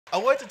I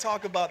wanted to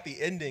talk about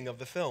the ending of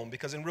the film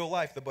because in real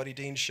life, the Buddy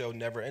Dean show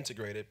never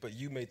integrated, but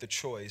you made the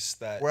choice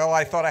that. Well,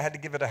 I thought I had to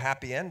give it a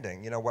happy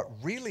ending. You know, what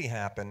really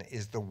happened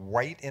is the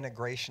white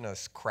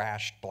integrationists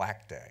crashed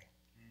Black Day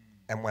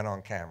and went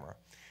on camera,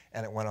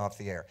 and it went off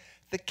the air.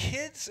 The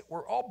kids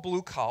were all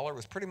blue collar. It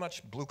was pretty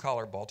much blue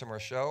collar Baltimore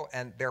show,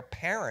 and their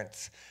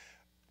parents.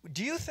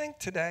 Do you think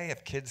today,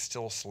 if kids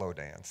still slow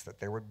dance, that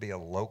there would be a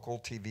local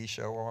TV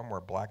show on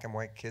where black and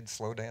white kids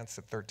slow dance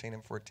at 13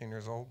 and 14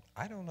 years old?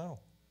 I don't know.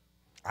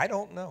 I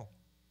don't know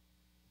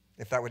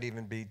if that would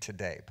even be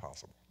today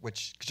possible,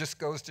 which just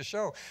goes to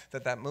show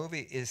that that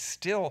movie is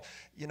still,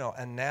 you know,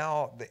 and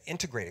now the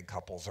integrated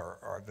couples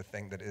are the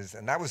thing that is,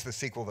 and that was the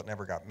sequel that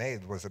never got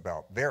made, was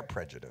about their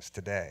prejudice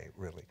today,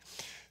 really.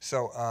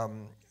 So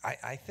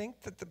I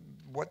think that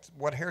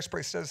what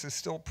Hairspray says is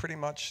still pretty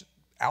much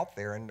out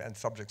there, and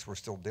subjects we're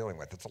still dealing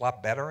with. It's a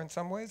lot better in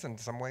some ways, and in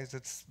some ways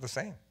it's the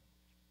same.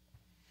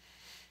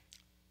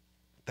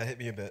 That hit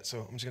me a bit,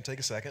 so I'm just gonna take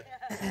a second.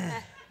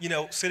 You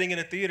know, sitting in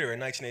a theater in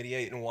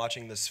 1988 and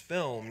watching this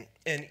film,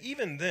 and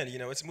even then, you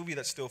know, it's a movie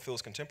that still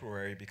feels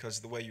contemporary because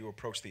of the way you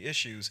approach the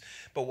issues,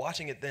 but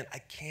watching it then, I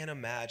can't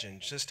imagine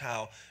just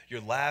how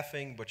you're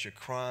laughing, but you're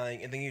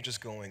crying, and then you're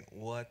just going,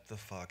 what the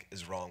fuck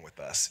is wrong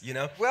with us, you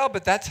know? Well,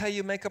 but that's how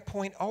you make a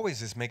point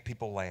always, is make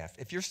people laugh.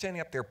 If you're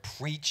standing up there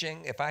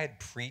preaching, if I had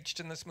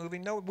preached in this movie,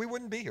 no, we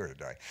wouldn't be here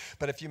today.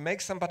 But if you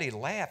make somebody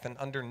laugh, and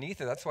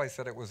underneath it, that's why I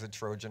said it was a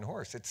Trojan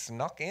horse. It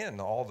snuck in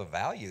all the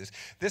values.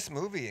 This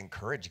movie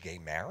encouraged gay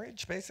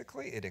marriage,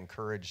 basically. It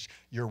encouraged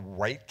your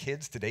white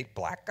kids to date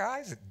black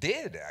guys. It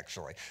did,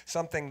 actually.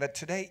 Something that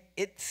today,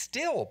 it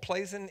still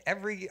plays in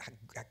every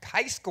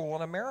high school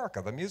in America,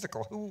 the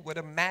musical. Who would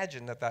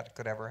imagine that that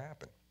could ever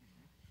happen?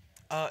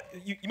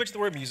 You mentioned the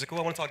word musical.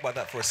 I want to talk about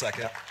that for a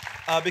second.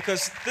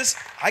 Because this,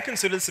 I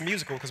consider this a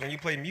musical because when you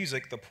play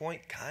music, the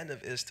point kind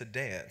of is to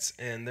dance.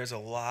 And there's a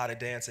lot of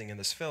dancing in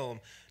this film,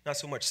 not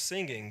so much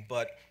singing,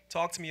 but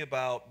talk to me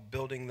about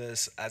building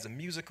this as a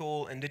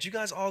musical. And did you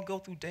guys all go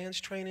through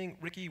dance training?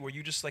 Ricky, were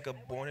you just like a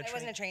born and I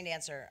wasn't a trained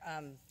dancer.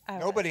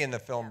 Nobody in the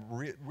film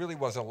really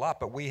was a lot,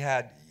 but we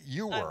had,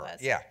 you were.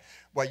 Yeah.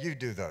 Well, you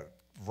do the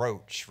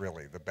Roach,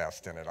 really, the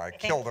best in it. I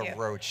killed a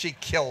Roach. She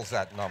kills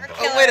that number.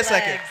 Oh, wait a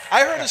second.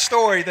 I heard a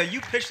story that you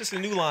pitched us a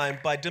New Line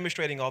by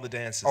demonstrating all the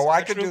dances. Oh,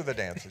 I could do the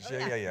dances.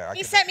 Yeah.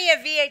 He sent me a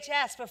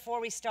VHS before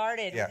we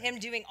started, Yeah. with him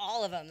doing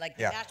all of them, like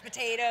the Yeah. mashed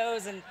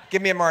potatoes and.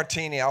 Give me a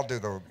martini. I'll do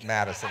the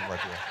Madison with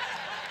you.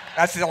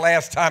 That's the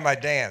last time I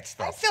danced,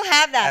 though. I still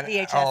have that And-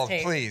 VHS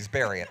tape. Oh, please,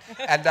 bury it.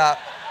 And,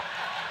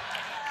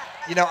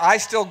 you know, I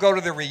still go to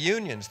the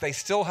reunions. They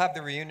still have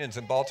the reunions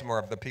in Baltimore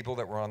of the people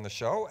that were on the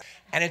show.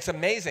 And it's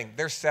amazing.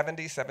 They're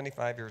 70,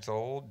 75 years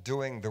old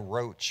doing the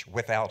Roach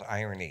without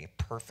irony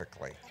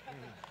perfectly.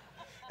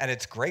 And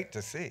it's great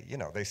to see. You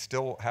know, they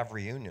still have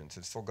reunions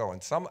and still go.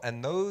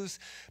 And those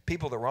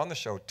people that were on the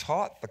show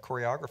taught the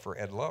choreographer,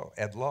 Ed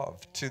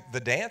Love, to the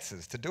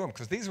dances, to do them.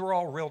 Because these were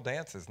all real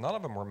dances. None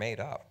of them were made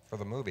up for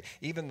the movie.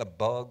 Even the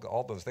bug,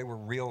 all those, they were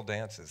real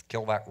dances.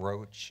 Kill that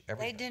roach,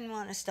 everything. They didn't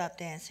want to stop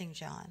dancing,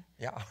 John.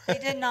 Yeah. They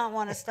did not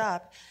want to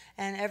stop.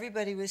 And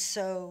everybody was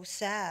so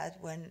sad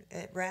when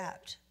it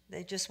wrapped.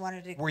 They just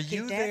wanted to Were keep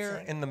you there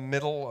dancing. in the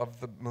middle of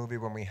the movie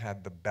when we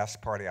had the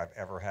best party I've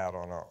ever had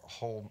on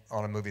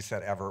a movie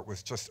set ever? It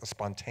was just a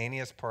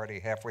spontaneous party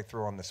halfway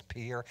through on this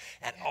pier,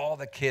 and all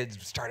the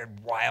kids started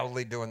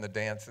wildly doing the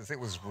dances. It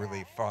was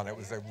really fun. It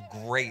was a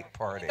great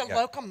party. The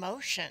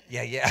locomotion.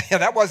 Yeah.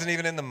 That wasn't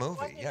even in the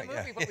movie. It wasn't in the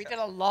movie, yeah. but we did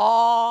a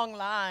long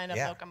line of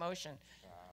locomotion.